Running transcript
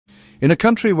In a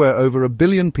country where over 1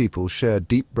 billion people share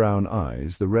deep brown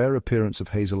eyes, the rare appearance of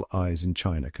hazel eyes in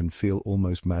China can feel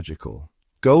almost magical.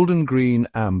 Golden green,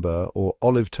 amber, or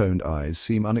olive-toned eyes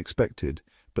seem unexpected,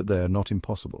 but they're not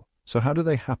impossible. So how do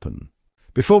they happen?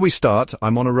 Before we start,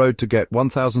 I'm on a road to get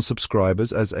 1,000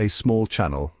 subscribers as a small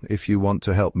channel. If you want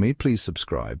to help me, please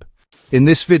subscribe. In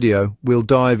this video, we'll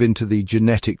dive into the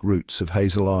genetic roots of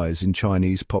hazel eyes in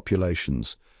Chinese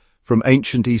populations, from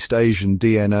ancient East Asian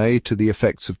DNA to the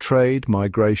effects of trade,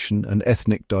 migration, and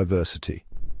ethnic diversity.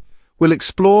 We'll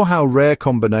explore how rare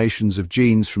combinations of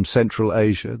genes from Central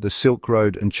Asia, the Silk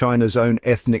Road, and China's own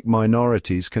ethnic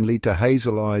minorities can lead to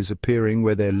hazel eyes appearing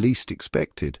where they're least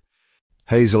expected.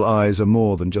 Hazel eyes are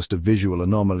more than just a visual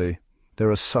anomaly.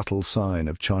 They're a subtle sign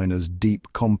of China's deep,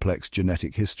 complex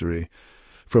genetic history.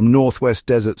 From northwest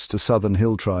deserts to southern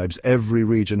hill tribes, every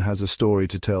region has a story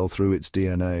to tell through its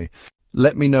DNA.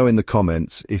 Let me know in the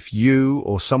comments if you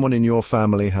or someone in your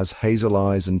family has hazel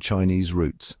eyes and Chinese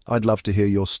roots. I'd love to hear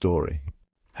your story.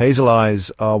 Hazel eyes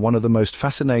are one of the most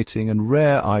fascinating and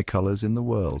rare eye colors in the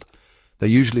world. They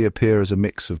usually appear as a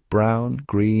mix of brown,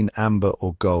 green, amber,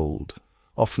 or gold,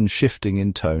 often shifting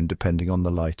in tone depending on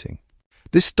the lighting.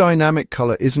 This dynamic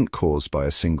color isn't caused by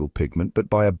a single pigment, but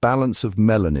by a balance of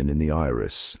melanin in the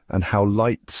iris and how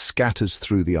light scatters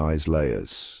through the eye's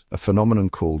layers, a phenomenon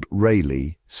called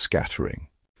Rayleigh scattering.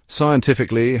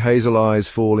 Scientifically, hazel eyes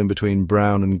fall in between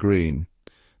brown and green.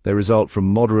 They result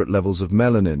from moderate levels of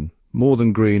melanin, more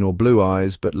than green or blue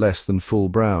eyes, but less than full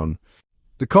brown.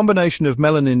 The combination of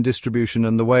melanin distribution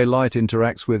and the way light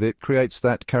interacts with it creates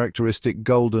that characteristic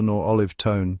golden or olive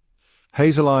tone.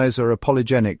 Hazel eyes are a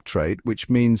polygenic trait, which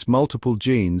means multiple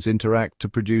genes interact to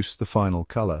produce the final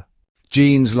color.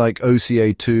 Genes like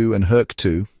OCA2 and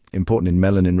HERC2, important in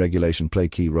melanin regulation, play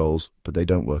key roles, but they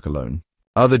don't work alone.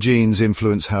 Other genes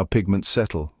influence how pigments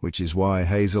settle, which is why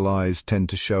hazel eyes tend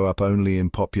to show up only in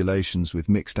populations with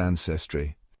mixed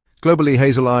ancestry. Globally,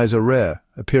 hazel eyes are rare,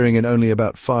 appearing in only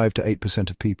about 5 to 8%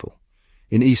 of people.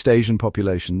 In East Asian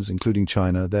populations, including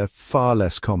China, they're far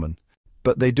less common.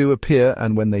 But they do appear,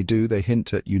 and when they do, they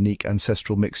hint at unique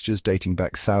ancestral mixtures dating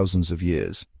back thousands of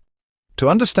years. To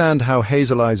understand how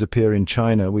hazel eyes appear in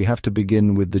China, we have to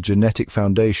begin with the genetic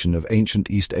foundation of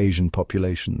ancient East Asian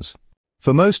populations.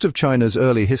 For most of China's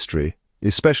early history,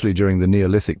 especially during the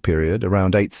Neolithic period,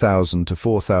 around 8,000 to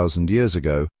 4,000 years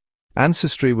ago,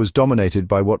 ancestry was dominated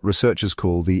by what researchers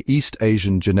call the East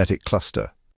Asian genetic cluster.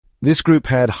 This group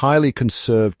had highly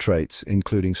conserved traits,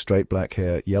 including straight black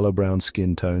hair, yellow-brown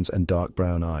skin tones, and dark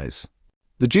brown eyes.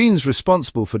 The genes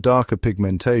responsible for darker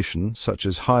pigmentation, such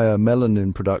as higher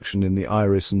melanin production in the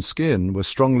iris and skin, were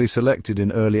strongly selected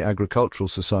in early agricultural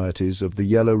societies of the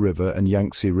Yellow River and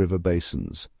Yangtze River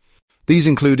basins. These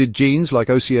included genes like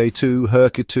OCA2,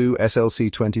 HERC2,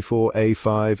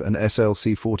 SLC24A5, and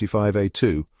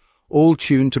SLC45A2, all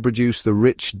tuned to produce the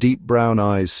rich, deep brown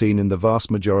eyes seen in the vast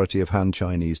majority of Han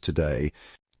Chinese today.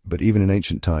 But even in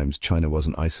ancient times, China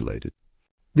wasn't isolated.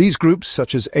 These groups,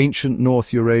 such as ancient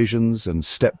North Eurasians and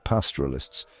steppe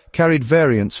pastoralists, carried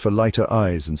variants for lighter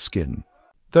eyes and skin.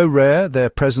 Though rare, their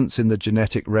presence in the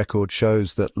genetic record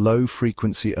shows that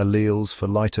low-frequency alleles for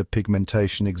lighter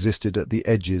pigmentation existed at the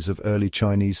edges of early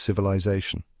Chinese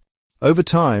civilization. Over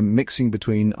time, mixing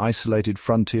between isolated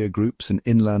frontier groups and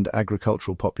inland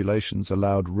agricultural populations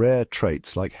allowed rare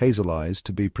traits like hazel eyes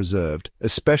to be preserved,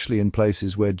 especially in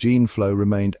places where gene flow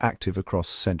remained active across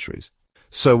centuries.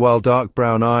 So while dark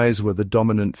brown eyes were the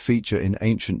dominant feature in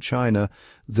ancient China,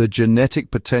 the genetic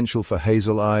potential for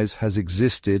hazel eyes has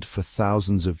existed for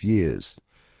thousands of years,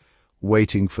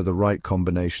 waiting for the right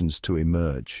combinations to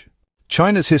emerge.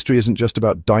 China's history isn't just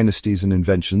about dynasties and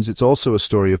inventions, it's also a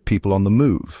story of people on the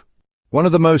move. One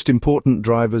of the most important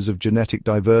drivers of genetic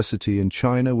diversity in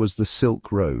China was the Silk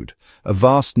Road, a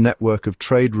vast network of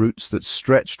trade routes that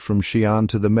stretched from Xi'an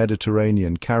to the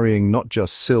Mediterranean, carrying not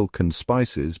just silk and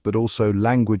spices, but also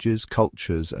languages,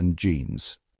 cultures, and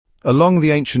genes. Along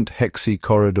the ancient Hexi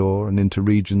corridor and into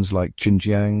regions like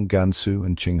Xinjiang, Gansu,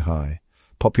 and Qinghai,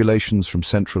 populations from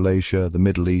Central Asia, the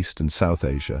Middle East, and South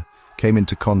Asia came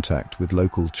into contact with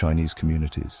local Chinese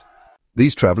communities.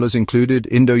 These travelers included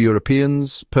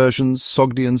Indo-Europeans, Persians,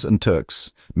 Sogdians, and Turks,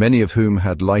 many of whom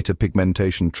had lighter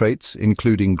pigmentation traits,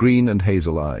 including green and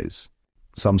hazel eyes.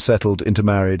 Some settled,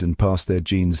 intermarried, and passed their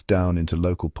genes down into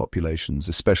local populations,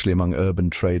 especially among urban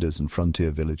traders and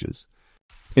frontier villagers.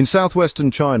 In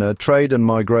southwestern China, trade and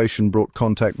migration brought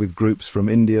contact with groups from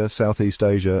India, Southeast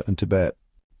Asia, and Tibet.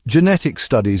 Genetic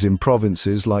studies in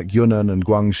provinces like Yunnan and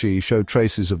Guangxi show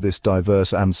traces of this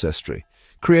diverse ancestry,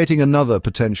 creating another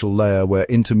potential layer where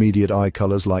intermediate eye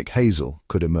colors like hazel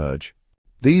could emerge.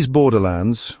 These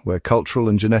borderlands, where cultural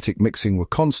and genetic mixing were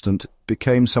constant,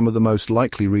 became some of the most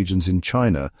likely regions in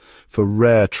China for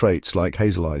rare traits like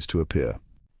hazel eyes to appear.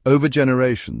 Over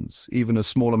generations, even a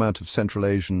small amount of Central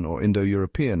Asian or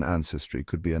Indo-European ancestry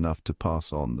could be enough to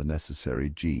pass on the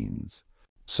necessary genes.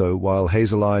 So, while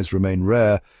hazel eyes remain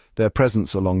rare, their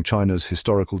presence along China's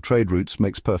historical trade routes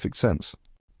makes perfect sense.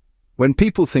 When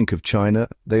people think of China,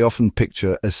 they often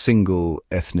picture a single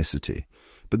ethnicity.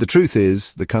 But the truth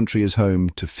is, the country is home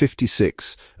to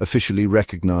 56 officially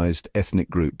recognized ethnic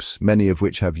groups, many of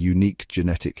which have unique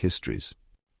genetic histories.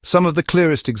 Some of the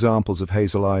clearest examples of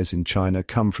hazel eyes in China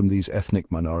come from these ethnic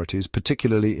minorities,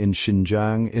 particularly in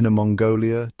Xinjiang, Inner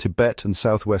Mongolia, Tibet and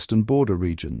southwestern border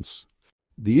regions.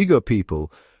 The Uyghur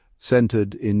people,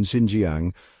 centered in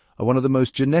Xinjiang, are one of the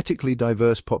most genetically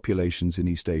diverse populations in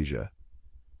East Asia.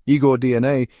 Uyghur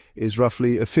DNA is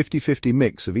roughly a 50-50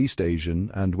 mix of East Asian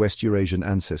and West Eurasian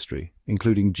ancestry,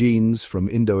 including genes from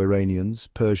Indo-Iranians,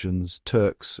 Persians,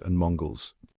 Turks and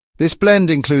Mongols. This blend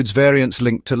includes variants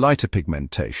linked to lighter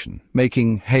pigmentation,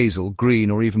 making hazel,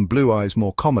 green or even blue eyes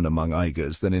more common among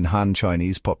Uyghurs than in Han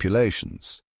Chinese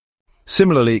populations.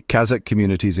 Similarly, Kazakh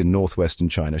communities in northwestern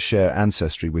China share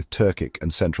ancestry with Turkic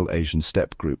and Central Asian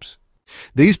steppe groups.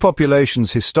 These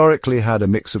populations historically had a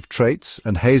mix of traits,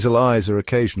 and hazel eyes are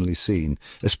occasionally seen,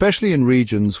 especially in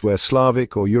regions where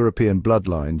Slavic or European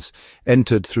bloodlines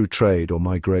entered through trade or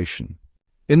migration.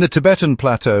 In the Tibetan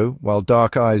plateau, while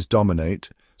dark eyes dominate,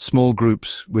 small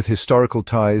groups with historical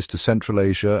ties to Central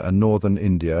Asia and northern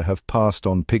India have passed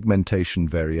on pigmentation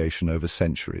variation over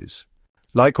centuries.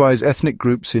 Likewise, ethnic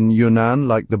groups in Yunnan,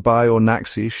 like the Bai or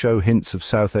Naxi, show hints of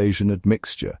South Asian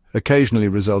admixture, occasionally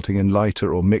resulting in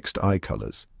lighter or mixed eye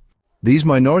colors. These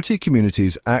minority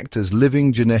communities act as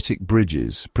living genetic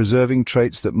bridges, preserving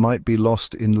traits that might be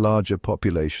lost in larger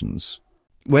populations.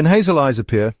 When hazel eyes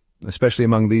appear, especially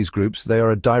among these groups, they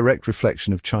are a direct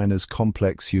reflection of China's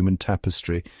complex human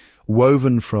tapestry,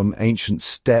 woven from ancient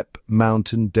steppe,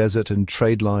 mountain, desert and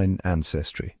trade line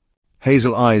ancestry.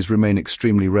 Hazel eyes remain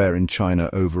extremely rare in China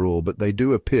overall, but they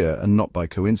do appear, and not by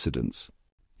coincidence.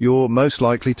 You're most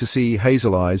likely to see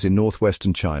hazel eyes in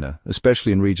northwestern China,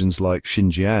 especially in regions like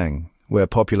Xinjiang, where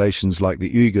populations like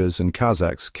the Uyghurs and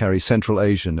Kazakhs carry Central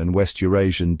Asian and West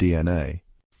Eurasian DNA.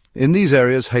 In these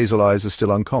areas, hazel eyes are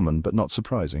still uncommon, but not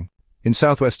surprising. In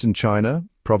southwestern China,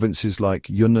 provinces like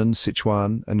Yunnan,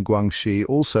 Sichuan and Guangxi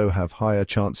also have higher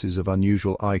chances of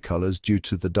unusual eye colors due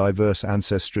to the diverse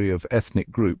ancestry of ethnic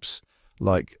groups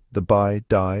like the Bai,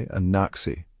 Dai and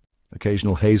Naxi.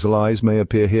 Occasional hazel eyes may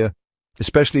appear here,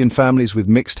 especially in families with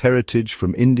mixed heritage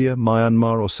from India,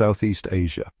 Myanmar or Southeast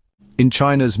Asia. In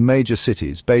China's major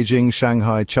cities, Beijing,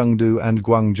 Shanghai, Chengdu and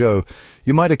Guangzhou,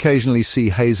 you might occasionally see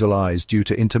hazel eyes due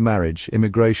to intermarriage,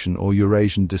 immigration or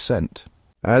Eurasian descent.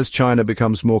 As China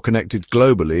becomes more connected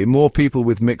globally, more people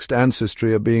with mixed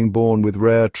ancestry are being born with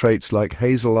rare traits like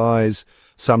hazel eyes,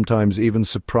 sometimes even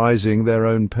surprising their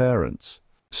own parents.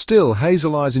 Still,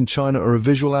 hazel eyes in China are a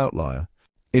visual outlier.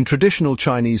 In traditional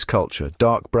Chinese culture,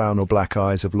 dark brown or black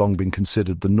eyes have long been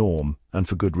considered the norm, and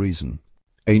for good reason.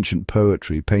 Ancient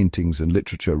poetry, paintings and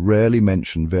literature rarely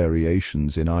mention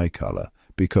variations in eye color,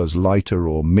 because lighter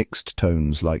or mixed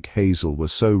tones like hazel were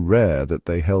so rare that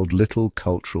they held little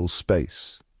cultural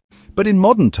space. But in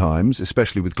modern times,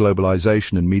 especially with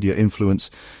globalization and media influence,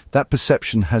 that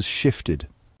perception has shifted.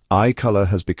 Eye color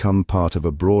has become part of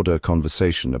a broader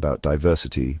conversation about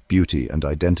diversity, beauty and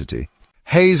identity.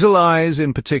 Hazel eyes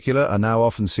in particular are now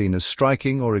often seen as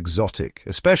striking or exotic,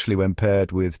 especially when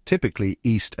paired with typically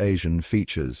East Asian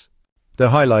features. They're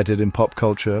highlighted in pop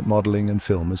culture, modeling and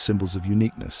film as symbols of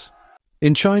uniqueness.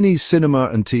 In Chinese cinema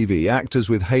and TV, actors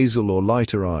with hazel or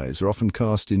lighter eyes are often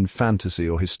cast in fantasy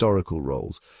or historical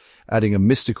roles, adding a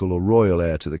mystical or royal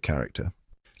air to the character.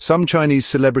 Some Chinese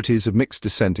celebrities of mixed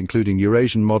descent, including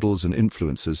Eurasian models and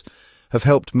influencers, have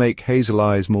helped make hazel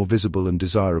eyes more visible and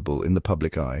desirable in the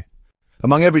public eye.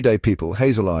 Among everyday people,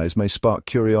 hazel eyes may spark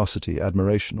curiosity,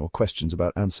 admiration, or questions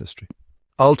about ancestry.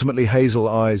 Ultimately, hazel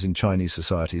eyes in Chinese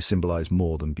society symbolize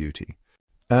more than beauty.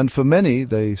 And for many,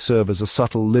 they serve as a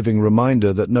subtle living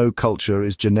reminder that no culture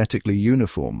is genetically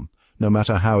uniform, no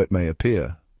matter how it may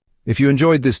appear. If you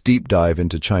enjoyed this deep dive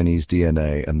into Chinese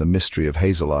DNA and the mystery of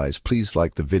hazel eyes, please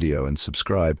like the video and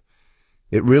subscribe.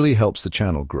 It really helps the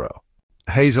channel grow.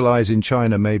 Hazel eyes in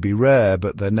China may be rare,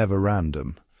 but they're never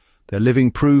random. They're living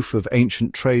proof of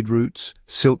ancient trade routes,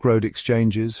 Silk Road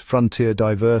exchanges, frontier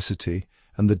diversity,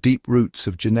 and the deep roots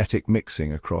of genetic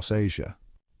mixing across Asia.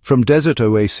 From desert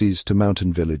oases to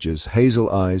mountain villages,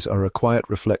 hazel eyes are a quiet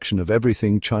reflection of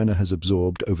everything China has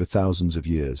absorbed over thousands of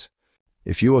years.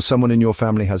 If you or someone in your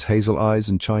family has hazel eyes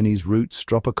and Chinese roots,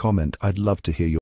 drop a comment. I'd love to hear your